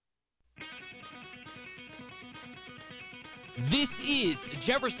This is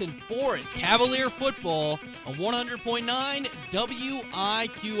Jefferson Forest Cavalier football on 100.9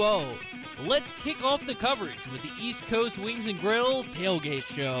 WIQO. Let's kick off the coverage with the East Coast Wings and Grill Tailgate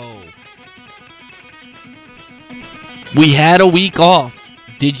Show. We had a week off.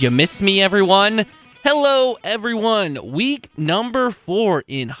 Did you miss me, everyone? Hello, everyone. Week number 4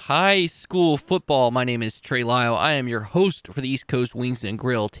 in high school football. My name is Trey Lyle. I am your host for the East Coast Wings and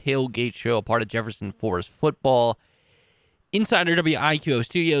Grill Tailgate Show, a part of Jefferson Forest football. Inside our WIQO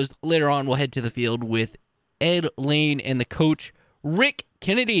studios, later on we'll head to the field with Ed Lane and the coach Rick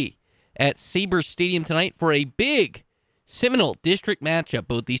Kennedy at Sabres Stadium tonight for a big Seminole District matchup.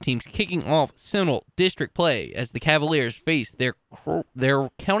 Both these teams kicking off Seminole District play as the Cavaliers face their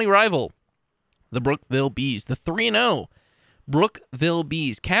county rival, the Brookville Bees, the 3-0 Brookville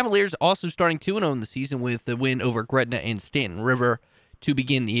Bees. Cavaliers also starting 2-0 in the season with the win over Gretna and Stanton River to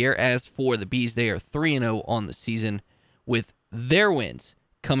begin the year. As for the Bees, they are 3-0 on the season, with their wins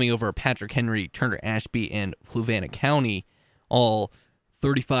coming over Patrick Henry, Turner Ashby, and Fluvanna County, all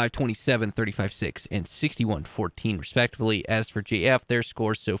 35-27, 35-6, and 61-14, respectively. As for JF, their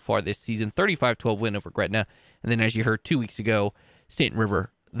scores so far this season, 35-12 win over Gretna. And then, as you heard 2 weeks ago, Stanton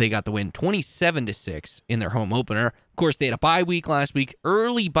River, they got the win 27-6 in their home opener. Of course, they had a bye week last week,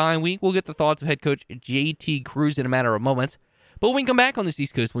 early bye week. We'll get the thoughts of head coach JT Cruz in a matter of moments. But when we come back on this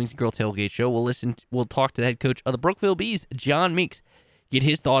East Coast Wings and Grill Tailgate Show, we'll talk to the head coach of the Brookville Bees, John Meeks, get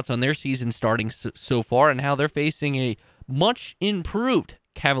his thoughts on their season starting so far and how they're facing a much improved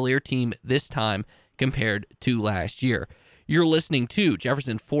Cavalier team this time compared to last year. You're listening to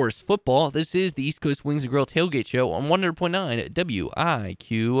Jefferson Forest football. This is the East Coast Wings and Grill Tailgate Show on 100.9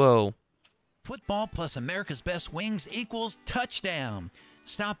 WIQO. Football plus America's Best Wings equals touchdown.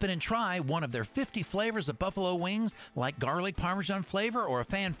 Stop in and try one of their 50 flavors of buffalo wings, like garlic parmesan flavor or a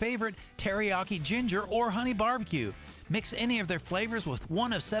fan favorite, teriyaki ginger or honey barbecue. Mix any of their flavors with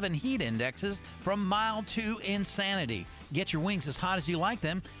one of 7 heat indexes from mild to insanity. Get your wings as hot as you like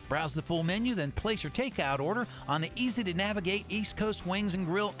them. Browse the full menu, then place your takeout order on the easy-to-navigate East Coast Wings and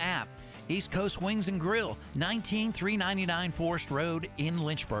Grill app. East Coast Wings and Grill, 19399 Forest Road in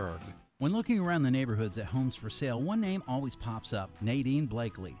Lynchburg. When looking around the neighborhoods at homes for sale, one name always pops up, Nadine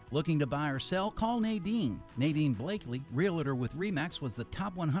Blakely. Looking to buy or sell? Call Nadine. Nadine Blakely, realtor with RE/MAX, was the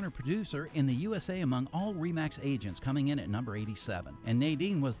top 100 producer in the USA among all RE/MAX agents, coming in at number 87. And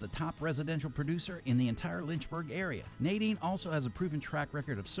Nadine was the top residential producer in the entire Lynchburg area. Nadine also has a proven track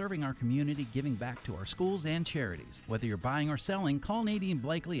record of serving our community, giving back to our schools and charities. Whether you're buying or selling, call Nadine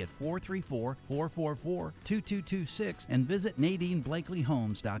Blakely at 434-444-2226 and visit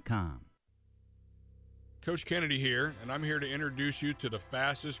NadineBlakelyHomes.com. Coach Kennedy here, and I'm here to introduce you to the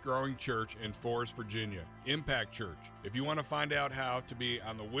fastest growing church in Forest, Virginia, Impact Church. If you want to find out how to be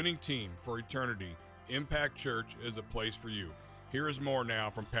on the winning team for eternity, Impact Church is a place for you. Here is more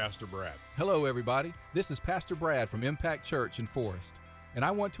now from Pastor Brad. Hello, everybody. This is Pastor Brad from Impact Church in Forest, and I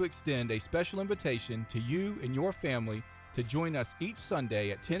want to extend a special invitation to you and your family to join us each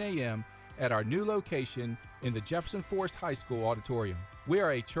Sunday at 10 a.m. at our new location in the Jefferson Forest High School auditorium. We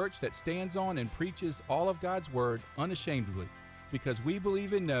are a church that stands on and preaches all of God's Word unashamedly, because we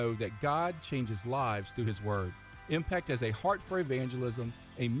believe and know that God changes lives through His Word. Impact has a heart for evangelism,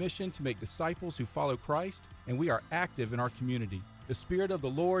 a mission to make disciples who follow Christ, and we are active in our community. The Spirit of the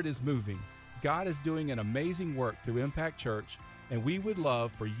Lord is moving. God is doing an amazing work through Impact Church, and we would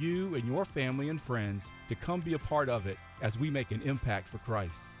love for you and your family and friends to come be a part of it as we make an impact for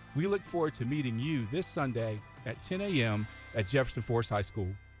Christ. We look forward to meeting you this Sunday at 10 a.m. at Jefferson Forest High School.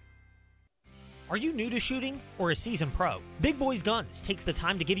 Are you new to shooting or a seasoned pro? Big Boys Guns takes the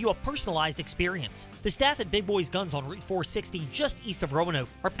time to give you a personalized experience. The staff at Big Boys Guns on Route 460 just east of Roanoke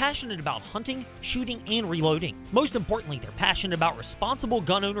are passionate about hunting, shooting, and reloading. Most importantly, they're passionate about responsible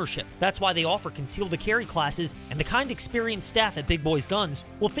gun ownership. That's why they offer concealed carry classes, and the kind experienced staff at Big Boys Guns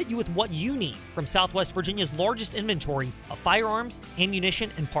will fit you with what you need from Southwest Virginia's largest inventory of firearms, ammunition,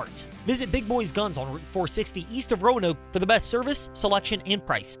 and parts. Visit Big Boys Guns on Route 460 east of Roanoke for the best service, selection, and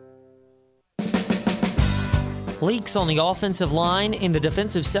price. Leaks on the offensive line, in the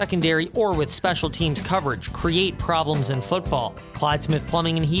defensive secondary, or with special teams coverage create problems in football. Clyde Smith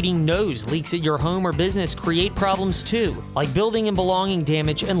Plumbing and Heating knows leaks at your home or business create problems too, like building and belonging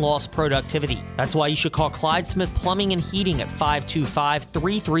damage and lost productivity. That's why you should call Clyde Smith Plumbing and Heating at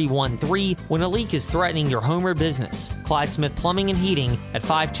 525-3313 when a leak is threatening your home or business. Clyde Smith Plumbing and Heating at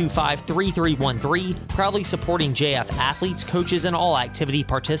 525-3313, proudly supporting JF athletes, coaches, and all activity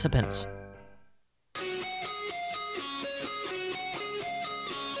participants.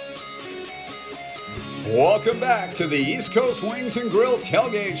 Welcome back to the East Coast Wings and Grill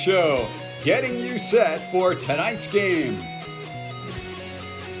Tailgate Show. getting you set for tonight's game.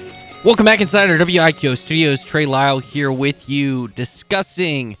 Welcome back inside our WIKO studios. Trey Lyle here with you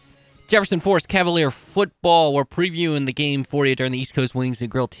discussing Jefferson Forest Cavalier football. We're previewing the game for you during the East Coast Wings and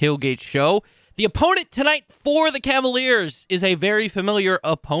Grill Tailgate Show. The opponent tonight for the Cavaliers is a very familiar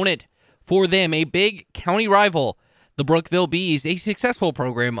opponent for them, a big county rival. The Brookville Bees, a successful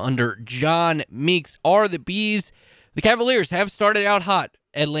program under John Meeks, are the Bees. The Cavaliers have started out hot.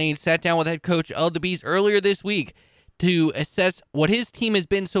 Ed Lane sat down with head coach of the Bees earlier this week to assess what his team has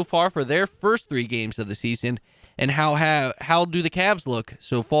been so far for their first 3 games of the season and how do the Cavs look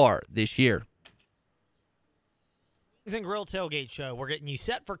so far this year. Wings and Grill Tailgate Show. We're getting you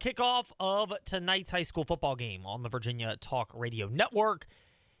set for kickoff of tonight's high school football game on the Virginia Talk Radio Network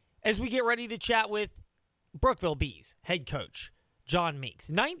as we get ready to chat with Brookville Bees head coach John Meeks.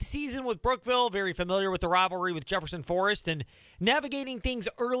 9th season with Brookville, very familiar with the rivalry with Jefferson Forest and navigating things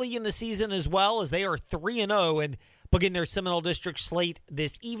early in the season as well as they are 3-0 and begin their Seminole District slate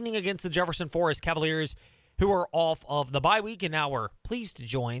this evening against the Jefferson Forest Cavaliers, who are off of the bye week. And now we're pleased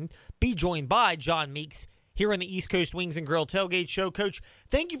to be joined by John Meeks here on the East Coast Wings and Grill Tailgate Show. Coach,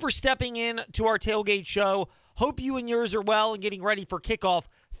 thank you for stepping in to our tailgate show. Hope you and yours are well and getting ready for kickoff.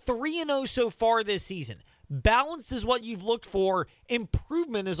 3-0 so far this season. Balance is what you've looked for.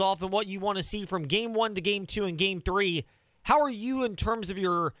 Improvement is often what you want to see from game 1 to game 2 and game 3. How are you in terms of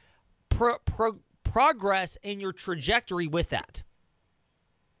your progress and your trajectory with that?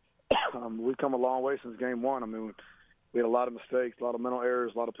 We've come a long way since game 1. I mean, we had a lot of mistakes, a lot of mental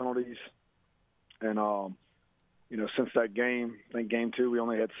errors, a lot of penalties. And, since that game, I think game 2, we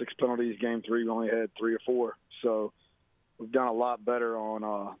only had 6 penalties. Game 3, we only had 3 or 4. So we've done a lot better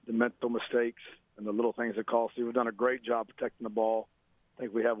on the mental mistakes and the little things that cost you. We've done a great job protecting the ball. I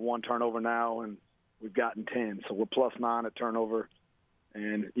think we have 1 turnover now, and we've gotten 10. So we're +9 at turnover,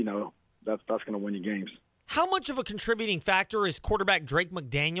 and, that's going to win you games. How much of a contributing factor is quarterback Drake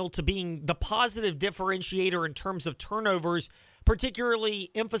McDaniel to being the positive differentiator in terms of turnovers,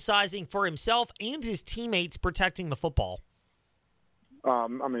 particularly emphasizing for himself and his teammates protecting the football?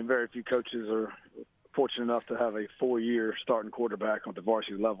 Very few coaches are fortunate enough to have a 4-year starting quarterback on the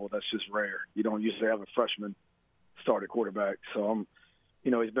varsity level. That's just rare. You don't usually have a freshman start at quarterback. So,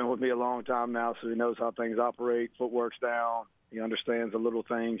 he's been with me a long time now, so he knows how things operate. Footwork's down. He understands the little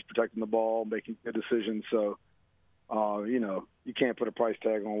things, protecting the ball, making good decisions. So, you can't put a price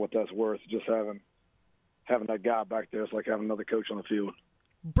tag on what that's worth. Just having that guy back there is like having another coach on the field.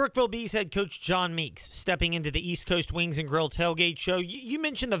 Brookville Bees head coach John Meeks stepping into the East Coast Wings and Grill Tailgate Show. You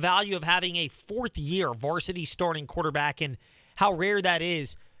mentioned the value of having a 4th-year varsity starting quarterback and how rare that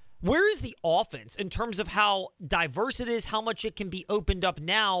is. Where is the offense in terms of how diverse it is, how much it can be opened up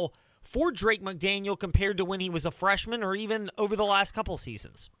now for Drake McDaniel compared to when he was a freshman or even over the last couple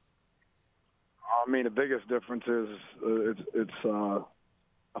seasons? The biggest difference is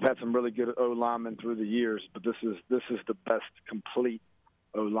I've had some really good O-linemen through the years, but this is the best complete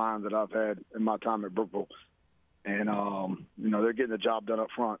O-line that I've had in my time at Brookville. And, they're getting the job done up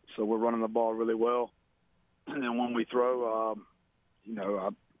front. So we're running the ball really well. And then when we throw,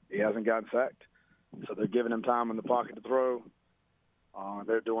 he hasn't gotten sacked. So they're giving him time in the pocket to throw.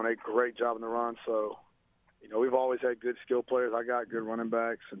 They're doing a great job in the run. So, we've always had good skill players. I got good running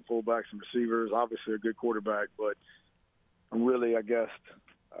backs and fullbacks and receivers, obviously a good quarterback. But really, I guess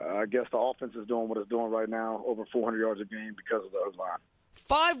the offense is doing what it's doing right now, over 400 yards a game because of the O-line.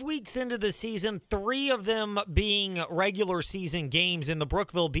 5 weeks into the season, 3 of them being regular season games, and the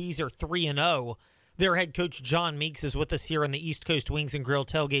Brookville Bees are 3-0. Their head coach, John Meeks, is with us here on the East Coast Wings and Grill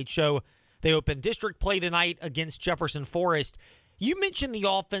Tailgate Show. They open district play tonight against Jefferson Forest. You mentioned the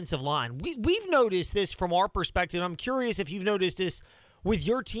offensive line. We've noticed this from our perspective. I'm curious if you've noticed this with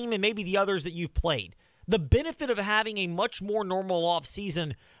your team and maybe the others that you've played. The benefit of having a much more normal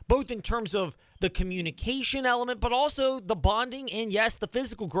offseason, both in terms of the communication element, but also the bonding and, yes, the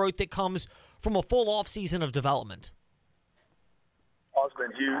physical growth that comes from a full offseason of development. Oh, it's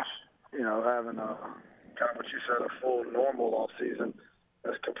been huge, having kind of what you said, a full normal offseason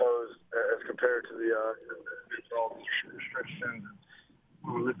as compared to the all restrictions.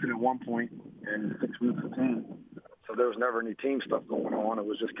 We were lifting at one point in 6 weeks of 10. So there was never any team stuff going on. It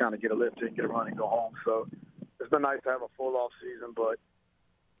was just kind of get a lift in, get a run, and go home. So it's been nice to have a full off season. But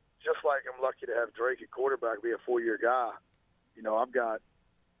just like I'm lucky to have Drake at quarterback, be a 4-year guy.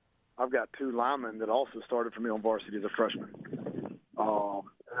 I've got 2 linemen that also started for me on varsity as a freshman. And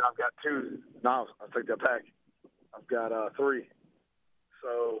I've got 2. No, I'll take that back. I've got 3.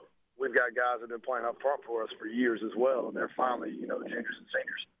 So we've got guys that have been playing up front for us for years as well, and they're finally, juniors and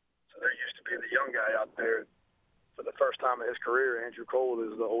seniors. So they're used to being the young guy out there. So for the first time in his career, Andrew Cole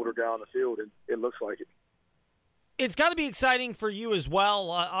is the older guy on the field, and it looks like it. It's got to be exciting for you as well.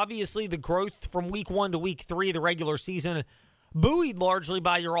 Obviously, the growth from week 1 to week 3 of the regular season, buoyed largely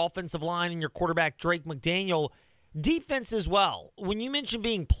by your offensive line and your quarterback, Drake McDaniel. Defense as well. When you mentioned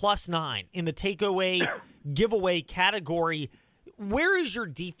being +9 in the takeaway, giveaway category, where is your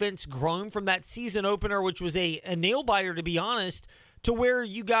defense grown from that season opener, which was a nail-biter, to be honest, to where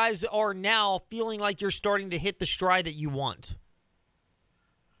you guys are now feeling like you're starting to hit the stride that you want?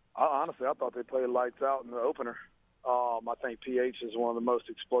 Honestly, I thought they played lights out in the opener. I think PH is one of the most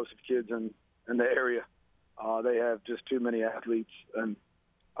explosive kids in the area. They have just too many athletes, and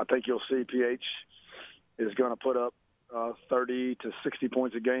I think you'll see PH is going to put up 30 to 60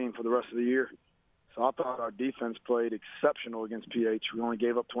 points a game for the rest of the year. So I thought our defense played exceptional against PH. We only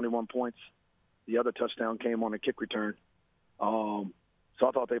gave up 21 points. The other touchdown came on a kick return. So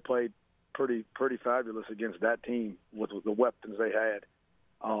I thought they played pretty fabulous against that team with the weapons they had.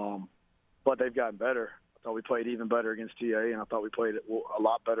 But they've gotten better. I thought we played even better against TA, and I thought we played a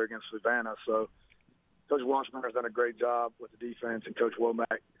lot better against Savannah. So Coach Washburn has done a great job with the defense, and Coach Womack,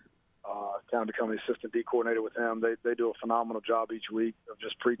 kind of becoming the assistant D coordinator with him. They do a phenomenal job each week of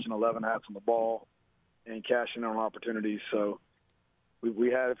just preaching 11 hats on the ball and cashing in on opportunities. So we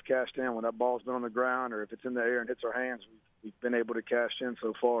have cashed in when that ball's been on the ground, or if it's in the air and hits our hands, we've been able to cash in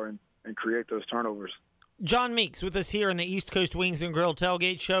so far and create those turnovers. John Meeks with us here in the East Coast Wings and Grill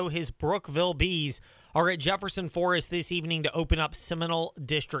Tailgate Show. His Brookville Bees are at Jefferson Forest this evening to open up Seminole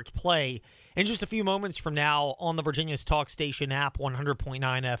District play. In just a few moments from now on the Virginia's Talk Station app, 100.9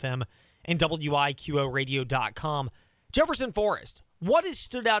 FM, and WIQOradio.com. Jefferson Forest, what has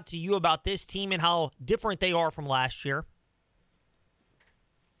stood out to you about this team and how different they are from last year?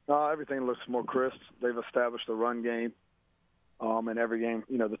 Everything looks more crisp. They've established the run game in every game.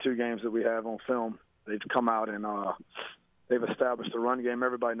 The 2 games that we have on film, they've come out and they've established the run game.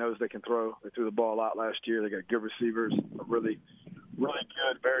 Everybody knows they can throw. They threw the ball out last year. They got good receivers, a really, really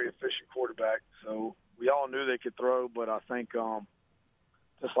good, very efficient quarterback. So we all knew they could throw, but I think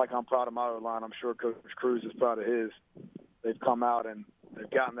just like I'm proud of my O-line, I'm sure Coach Cruz is proud of his. They've come out and they've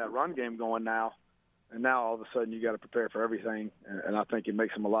gotten that run game going now, and now all of a sudden you got to prepare for everything, and I think it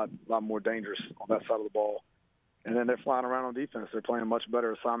makes them a lot more dangerous on that side of the ball. And then they're flying around on defense. They're playing much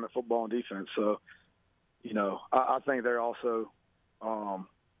better assignment football on defense. So, I think they're also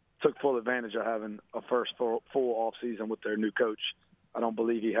took full advantage of having a first full off season with their new coach. I don't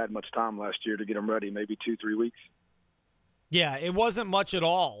believe he had much time last year to get them ready, maybe 2-3 weeks. Yeah, it wasn't much at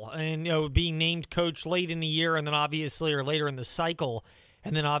all. And, being named coach late in the year and then obviously, or later in the cycle,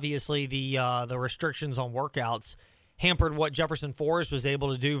 and then obviously the restrictions on workouts hampered what Jefferson Forest was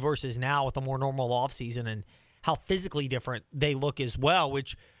able to do versus now with a more normal offseason and how physically different they look as well,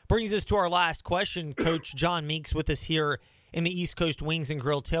 which brings us to our last question. Coach John Meeks with us here in the East Coast Wings and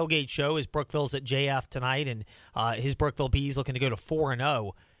Grill Tailgate Show. His Brookville's at JF tonight, and his Brookville Bees looking to go to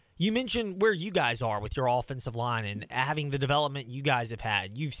 4-0. You mentioned where you guys are with your offensive line and having the development you guys have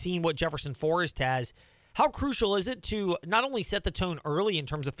had. You've seen what Jefferson Forest has. How crucial is it to not only set the tone early in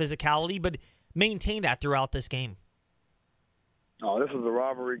terms of physicality, but maintain that throughout this game? Oh, this is a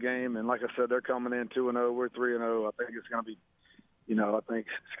rivalry game, and like I said, they're coming in 2-0. We're 3-0. I think it's going to be, I think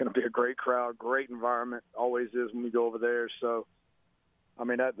it's going to be a great crowd, great environment. Always is when we go over there. So, I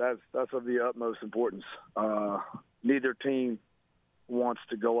mean, that's of the utmost importance. Neither team wants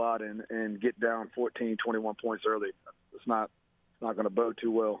to go out and get down 14, 21 points early. It's not going to bode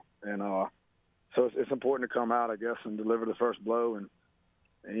too well, and so it's important to come out, I guess, and deliver the first blow and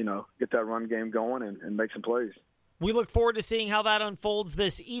get that run game going and make some plays. We look forward to seeing how that unfolds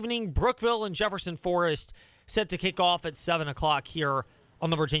this evening. Brookville and Jefferson Forest set to kick off at 7 o'clock here on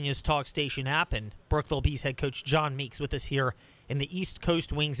the Virginia's Talk Station app. And Brookville Bees head coach John Meeks with us here in the East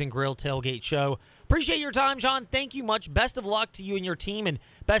Coast Wings and Grill Tailgate Show. Appreciate your time, John. Thank you much. Best of luck to you and your team, and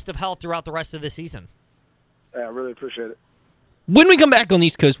best of health throughout the rest of the season. Yeah, I really appreciate it. When we come back on the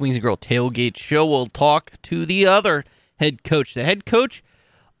East Coast Wings and Grill Tailgate Show, we'll talk to the other head coach, the head coach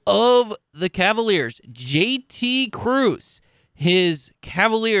of the Cavaliers, JT Cruz. His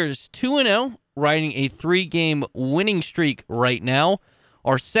Cavaliers 2-0, riding a 3-game winning streak right now,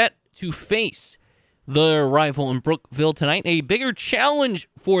 are set to face their rival in Brookville tonight. A bigger challenge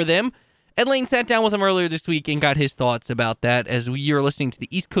for them. Ed Lane sat down with him earlier this week and got his thoughts about that as you're listening to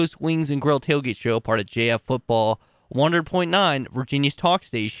the East Coast Wings and Grill Tailgate Show, part of JF Football 100.9, Virginia's Talk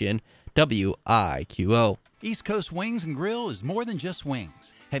Station, WIQO. East Coast Wings and Grill is more than just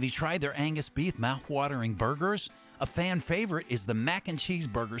wings. Have you tried their Angus beef mouth-watering burgers? A fan favorite is the mac and cheese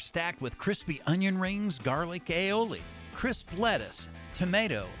burger stacked with crispy onion rings, garlic aioli. crisp lettuce,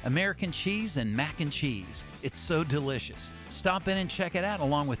 tomato, American cheese, and mac and cheese. It's so delicious. Stop in and check it out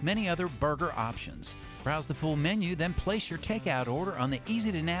along with many other burger options. Browse the full menu, then place your takeout order on the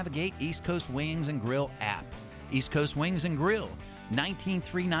easy-to-navigate East Coast Wings and Grill app. East Coast Wings and Grill,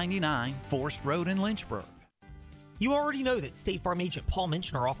 19399 Forest Road in Lynchburg. You already know that State Farm agent Paul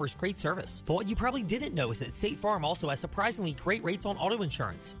Menchner offers great service, but what you probably didn't know is that State Farm also has surprisingly great rates on auto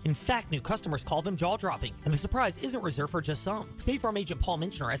insurance. In fact, new customers call them jaw-dropping, and the surprise isn't reserved for just some. State Farm agent Paul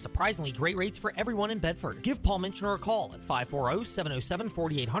Menchner has surprisingly great rates for everyone in Bedford. Give Paul Menchner a call at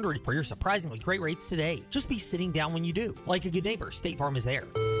 540-707-4800 for your surprisingly great rates today. Just be sitting down when you do. Like a good neighbor, State Farm is there.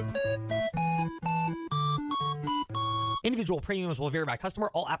 Individual premiums will vary by customer.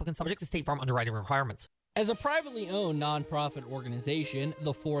 All applicants subject to State Farm underwriting requirements. As a privately owned nonprofit organization,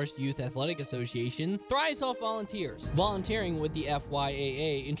 the Forest Youth Athletic Association thrives off volunteers. Volunteering with the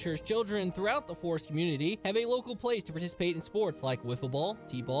FYAA ensures children throughout the Forest community have a local place to participate in sports like wiffle ball,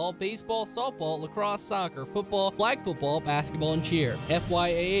 t-ball, baseball, softball, lacrosse, soccer, football, flag football, basketball, and cheer.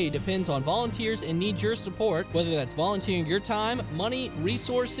 FYAA depends on volunteers and needs your support, whether that's volunteering your time, money,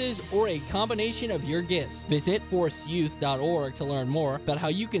 resources, or a combination of your gifts. Visit forestyouth.org to learn more about how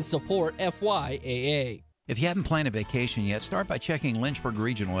you can support FYAA. If you haven't planned a vacation yet, start by checking Lynchburg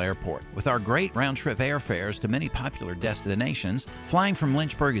Regional Airport. With our great round-trip airfares to many popular destinations, flying from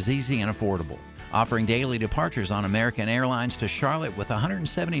Lynchburg is easy and affordable. Offering daily departures on American Airlines to Charlotte with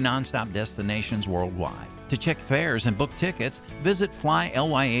 170 nonstop destinations worldwide. To check fares and book tickets, visit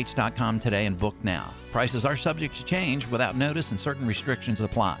flylyh.com today and book now. Prices are subject to change without notice and certain restrictions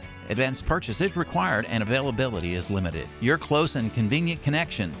apply. Advanced purchase is required and availability is limited. Your close and convenient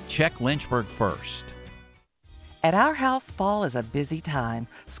connection. Check Lynchburg first. At our house, fall is a busy time.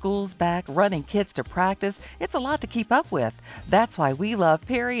 School's back, running kids to practice. It's a lot to keep up with. That's why we love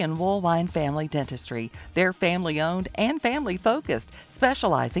Perry and Woolwine Family Dentistry. They're family-owned and family-focused,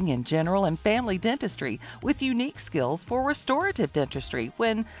 specializing in general and family dentistry with unique skills for restorative dentistry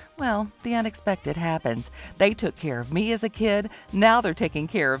when, well, the unexpected happens. They took care of me as a kid. Now they're taking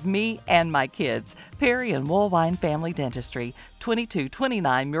care of me and my kids. Perry and Woolwine Family Dentistry,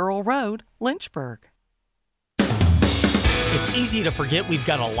 2229 Murrell Road, Lynchburg. It's easy to forget we've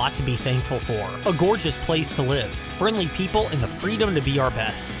got a lot to be thankful for. A gorgeous place to live, friendly people, and the freedom to be our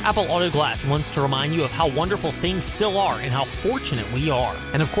best. Apple Auto Glass wants to remind you of how wonderful things still are and how fortunate we are.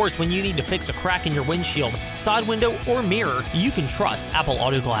 And of course, when you need to fix a crack in your windshield, side window, or mirror, you can trust Apple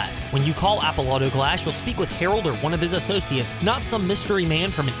Auto Glass. When you call Apple Auto Glass, you'll speak with Harold or one of his associates, not some mystery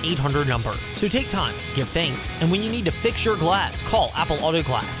man from an 800 number. So take time, give thanks, and when you need to fix your glass, call Apple Auto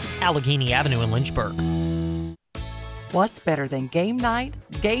Glass, Allegheny Avenue in Lynchburg. What's better than game night?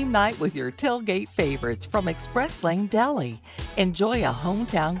 Game night with your tailgate favorites from Express Lane Deli. Enjoy a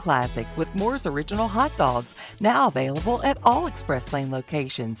hometown classic with Moore's Original Hot Dogs, now available at all Express Lane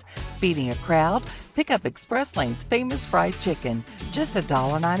locations. Feeding a crowd? Pick up Express Lane's famous fried chicken, just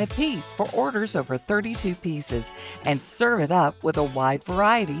 $1.09 a piece for orders over 32 pieces, and serve it up with a wide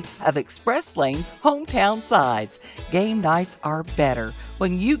variety of Express Lane's hometown sides. Game nights are better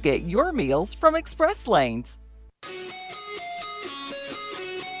when you get your meals from Express Lanes.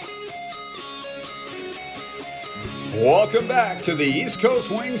 Welcome back to the East Coast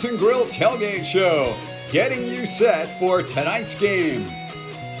Wings and Grill Tailgate Show, getting you set for tonight's game.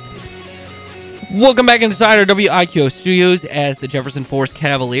 Welcome back inside our WIQO studios as the Jefferson Forest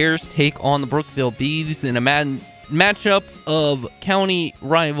Cavaliers take on the Brookville Bees in a matchup of county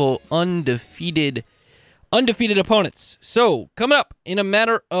rival undefeated opponents. So, coming up in a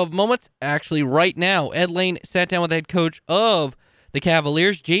matter of moments, actually right now, Ed Lane sat down with the head coach of the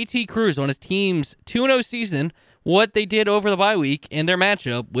Cavaliers, JT Cruz, on his team's 2-0 season, what they did over the bye week, and their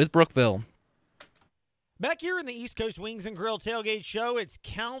matchup with Brookville. Back here in the East Coast Wings and Grill Tailgate Show, it's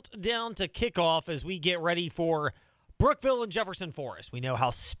countdown to kickoff as we get ready for Brookville and Jefferson Forest. We know how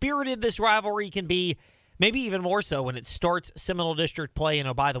spirited this rivalry can be, maybe even more so when it starts Seminole District play. And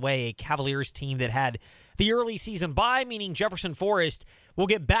oh, by the way, a Cavaliers team that had the early season bye, meaning Jefferson Forest will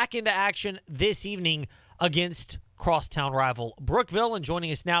get back into action this evening against crosstown rival Brookville. And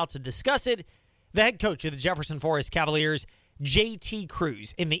joining us now to discuss it, the head coach of the Jefferson Forest Cavaliers, JT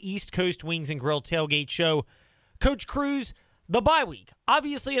Cruz, in the East Coast Wings and Grill Tailgate Show. Coach Cruz, the bye week.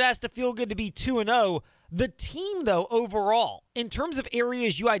 Obviously, it has to feel good to be 2-0. The team, though, overall, in terms of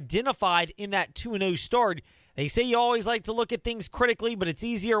areas you identified in that 2-0 start, they say you always like to look at things critically, but it's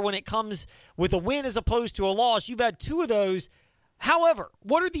easier when it comes with a win as opposed to a loss. You've had two of those. However,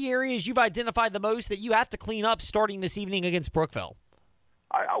 what are the areas you've identified the most that you have to clean up starting this evening against Brookville?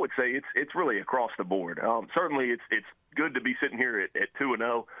 I would say it's really across the board. Certainly, it's good to be sitting here at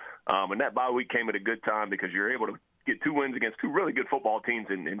 2-0, and that bye week came at a good time because you're able get 2 wins against 2 really good football teams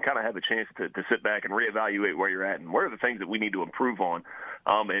and kind of have a chance to sit back and reevaluate where you're at and what are the things that we need to improve on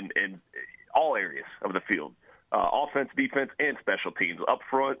in all areas of the field. Offense, defense, and special teams. Up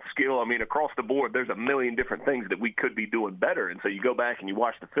front, skill. I mean, across the board, there's a million different things that we could be doing better. And so you go back and you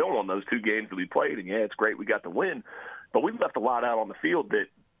watch the film on those 2 games that we played, and, yeah, it's great we got the win. But we've left a lot out on the field that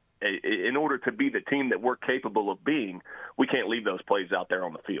in order to be the team that we're capable of being, we can't leave those plays out there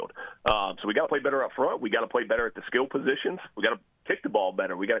on the field. So we got to play better up front. We got to play better at the skill positions. We got to kick the ball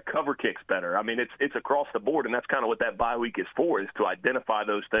better. We got to cover kicks better. I mean, it's across the board, and that's kind of what that bye week is for, is to identify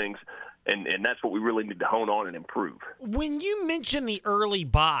those things, and that's what we really need to hone on and improve. When you mention the early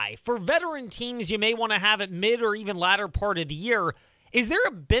bye, for veteran teams, you may want to have it mid or even latter part of the year. Is there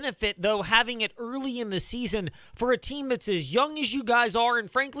a benefit, though, having it early in the season for a team that's as young as you guys are and,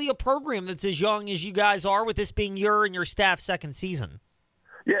 frankly, a program that's as young as you guys are, with this being your and your staff's second season?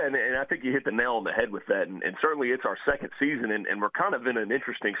 Yeah, and I think you hit the nail on the head with that, and certainly it's our second season, and we're kind of in an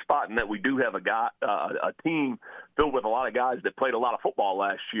interesting spot in that we do have a team filled with a lot of guys that played a lot of football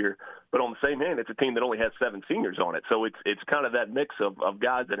last year, but on the same hand, it's a team that only has 7 seniors on it, so it's kind of that mix of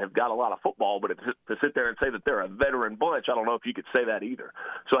guys that have got a lot of football, but to sit there and say that they're a veteran bunch, I don't know if you could say that either.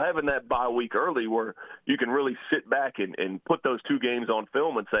 So having that bye week early where you can really sit back and put those 2 games on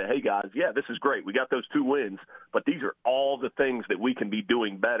film and say, hey, guys, yeah, this is great. We got those 2 wins, but these are all the things that we can be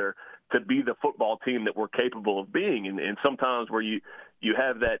doing better to be the football team that we're capable of being. And sometimes where you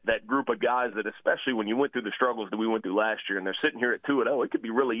have that group of guys that, especially when you went through the struggles that we went through last year, and they're sitting here at 2-0, it could be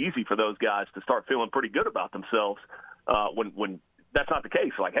really easy for those guys to start feeling pretty good about themselves when that's not the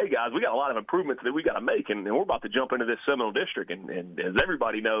case. Like, hey, guys, we got a lot of improvements that we got to make, and we're about to jump into this Seminole District. And as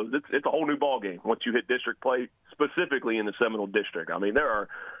everybody knows, it's a whole new ball game once you hit district play, specifically in the Seminole District. I mean, there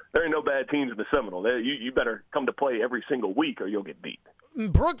ain't no bad teams in the Seminole. You better come to play every single week or you'll get beat.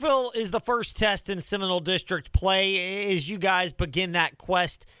 Brookville is the first test in Seminole District play as you guys begin that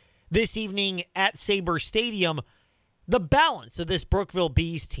quest this evening at Sabre Stadium. The balance of this Brookville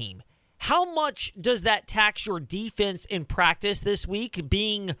Bees team, how much does that tax your defense in practice this week,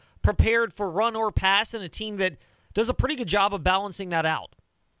 being prepared for run or pass, and a team that does a pretty good job of balancing that out?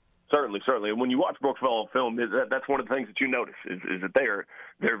 Certainly. And when you watch Brookville on film, that's one of the things that you notice is that they're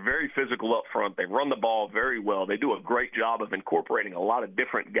very physical up front. They run the ball very well. They do a great job of incorporating a lot of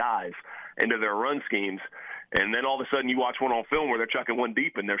different guys into their run schemes. And then all of a sudden you watch one on film where they're chucking one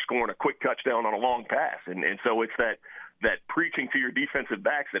deep and they're scoring a quick touchdown on a long pass. And so it's that preaching to your defensive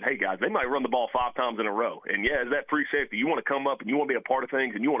backs that, hey, guys, they might run the ball 5 times in a row. And, yeah, as that free safety, you want to come up and you want to be a part of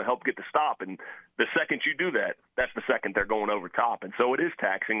things and you want to help get the stop. And the second you do that, that's the second they're going over top. And so it is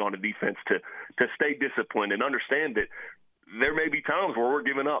taxing on the defense to stay disciplined and understand that there may be times where we're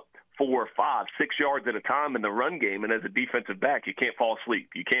giving up 4, 5, 6 yards at a time in the run game. And as a defensive back, you can't fall asleep.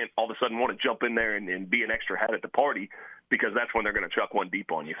 You can't all of a sudden want to jump in there and be an extra hat at the party, because that's when they're going to chuck one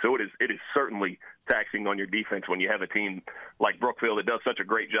deep on you. So it is certainly taxing on your defense when you have a team like Brookville that does such a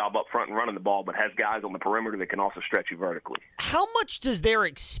great job up front and running the ball, but has guys on the perimeter that can also stretch you vertically. How much does their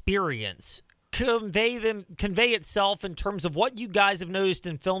experience convey itself in terms of what you guys have noticed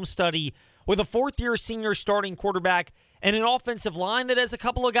in film study with a 4th-year senior starting quarterback and an offensive line that has a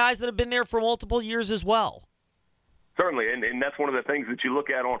couple of guys that have been there for multiple years as well? Certainly, and that's one of the things that you look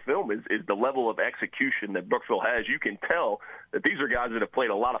at on film is the level of execution that Brookville has. You can tell that these are guys that have played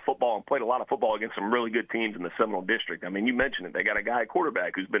a lot of football and played a lot of football against some really good teams in the Seminole District. I mean, you mentioned it. They got a guy at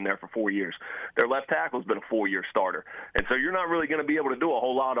quarterback who's been there for 4 years. Their left tackle's been a 4-year starter. And so you're not really going to be able to do a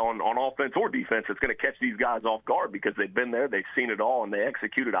whole lot on offense or defense that's going to catch these guys off guard, because they've been there, they've seen it all, and they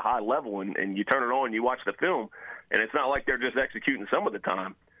execute at a high level. And you turn it on, you watch the film, and it's not like they're just executing some of the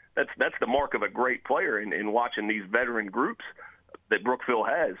time. That's the mark of a great player in watching these veteran groups that Brookville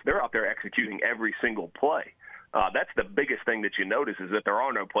has. They're out there executing every single play. That's the biggest thing that you notice, is that there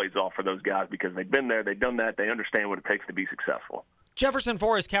are no plays off for those guys, because they've been there, they've done that, they understand what it takes to be successful. Jefferson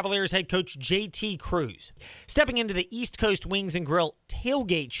Forest Cavaliers head coach J.T. Cruz stepping into the East Coast Wings and Grill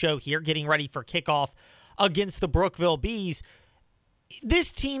tailgate show here, getting ready for kickoff against the Brookville Bees.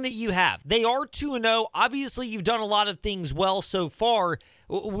 This team that you have, they are 2-0. Obviously, you've done a lot of things well so far.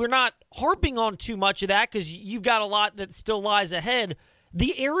 We're not harping on too much of that because you've got a lot that still lies ahead.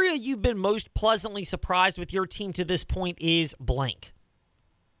 The area you've been most pleasantly surprised with your team to this point is blank.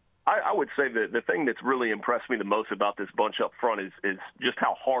 I would say that the thing that's really impressed me the most about this bunch up front is just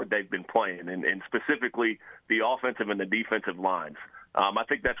how hard they've been playing, and specifically the offensive and the defensive lines. I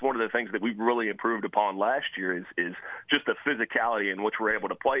think that's one of the things that we've really improved upon last year is just the physicality in which we're able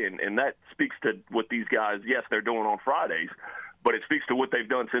to play, and that speaks to what these guys, yes, they're doing on Fridays, but it speaks to what they've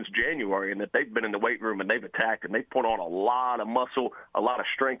done since January, and that they've been in the weight room and they've attacked and they've put on a lot of muscle, a lot of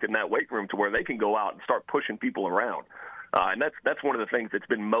strength in that weight room to where they can go out and start pushing people around. And that's one of the things that's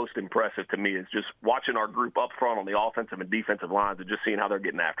been most impressive to me is just watching our group up front on the offensive and defensive lines and just seeing how they're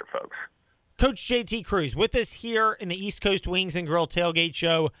getting after folks. Coach JT Cruz with us here in the East Coast Wings and Grill Tailgate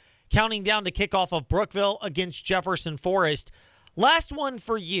Show, counting down to kickoff of Brookville against Jefferson Forest. Last one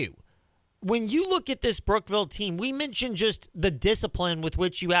for you. When you look at this Brookville team, we mentioned just the discipline with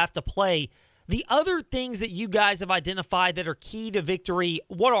which you have to play. The other things that you guys have identified that are key to victory,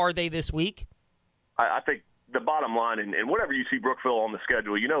 what are they this week? I think the bottom line, and whenever you see Brookville on the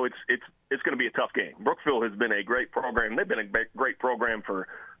schedule, you know it's going to be a tough game. Brookville has been a great program. They've been a great program for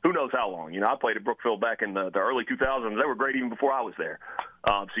who knows how long. You know, I played at Brookville back in the early 2000s. They were great even before I was there.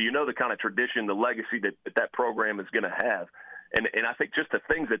 So you know the kind of tradition, the legacy that program is going to have. And I think just the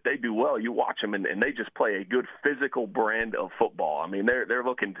things that they do well, you watch them, and they just play a good physical brand of football. I mean, they're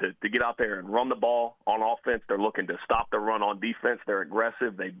looking to get out there and run the ball on offense. They're looking to stop the run on defense. They're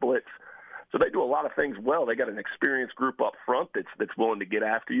aggressive. They blitz. So they do a lot of things well. They got an experienced group up front that's willing to get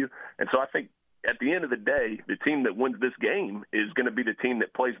after you. And so I think at the end of the day, the team that wins this game is going to be the team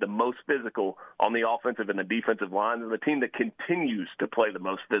that plays the most physical on the offensive and the defensive line, and the team that continues to play the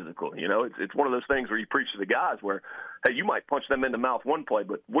most physical. You know, it's one of those things where you preach to the guys where, hey, you might punch them in the mouth one play,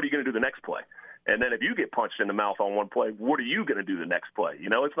 but what are you going to do the next play? And then if you get punched in the mouth on one play, what are you going to do the next play? You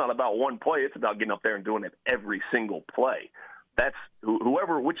know, it's not about one play. It's about getting up there and doing it every single play. That's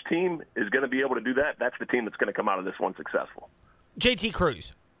which team is going to be able to do that, that's the team that's going to come out of this one successful. JT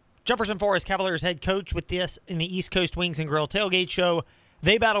Cruz, Jefferson Forest Cavaliers head coach, with this in the East Coast Wings and Grill Tailgate Show.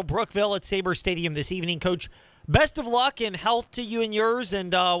 They battle Brookville at Sabre Stadium this evening. Coach, best of luck and health to you and yours,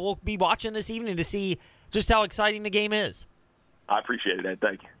 and we'll be watching this evening to see just how exciting the game is. I appreciate it, Ed.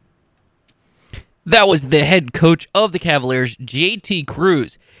 Thank you. That was the head coach of the Cavaliers, JT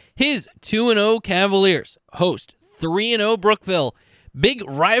Cruz. His 2-0 Cavaliers host 3-0 Brookville. Big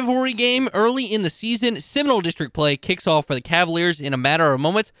rivalry game early in the season. Seminole District play kicks off for the Cavaliers in a matter of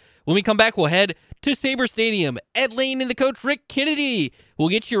moments. When we come back, we'll head to Sabre Stadium. Ed Lane and the coach, Rick Kennedy, will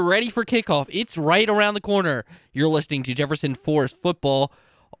get you ready for kickoff. It's right around the corner. You're listening to Jefferson Forest Football,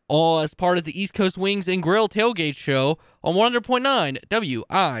 all as part of the East Coast Wings and Grill Tailgate Show on 100.9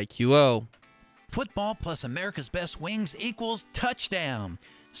 WIQO. Football plus America's Best Wings equals touchdown.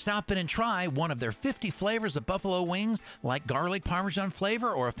 Stop in and try one of their 50 flavors of buffalo wings, like garlic parmesan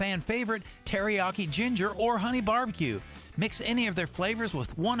flavor or a fan favorite, teriyaki ginger or honey barbecue. Mix any of their flavors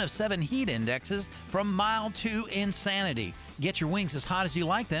with one of 7 heat indexes from mild to insanity. Get your wings as hot as you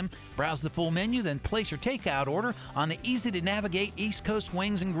like them. Browse the full menu, then place your takeout order on the easy-to-navigate East Coast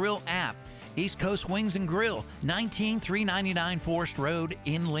Wings and Grill app. East Coast Wings and Grill, 19399 Forest Road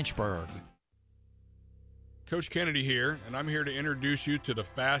in Lynchburg. Coach Kennedy here, and I'm here to introduce you to the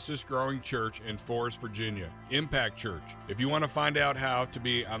fastest growing church in Forest, Virginia, Impact Church. If you want to find out how to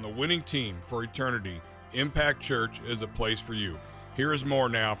be on the winning team for eternity, Impact Church is a place for you. Here is more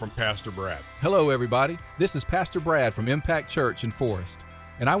now from Pastor Brad. Hello, everybody. This is Pastor Brad from Impact Church in Forest,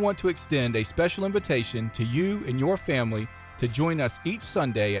 and I want to extend a special invitation to you and your family to join us each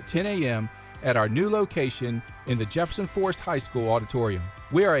Sunday at 10 a.m. at our new location in the Jefferson Forest High School auditorium.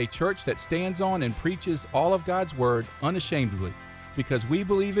 We are a church that stands on and preaches all of God's Word unashamedly, because we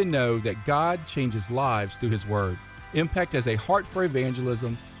believe and know that God changes lives through His Word. Impact has a heart for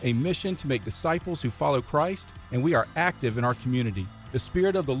evangelism, a mission to make disciples who follow Christ, and we are active in our community. The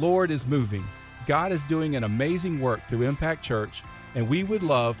Spirit of the Lord is moving. God is doing an amazing work through Impact Church, and we would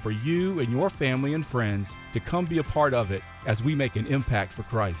love for you and your family and friends to come be a part of it as we make an impact for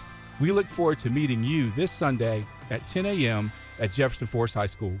Christ. We look forward to meeting you this Sunday at 10 a.m. at Jefferson Forest High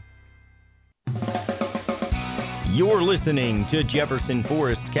School. You're listening to Jefferson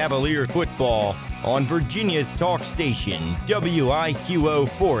Forest Cavalier football on Virginia's talk station, WIQO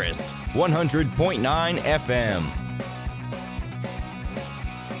Forest, 100.9 FM.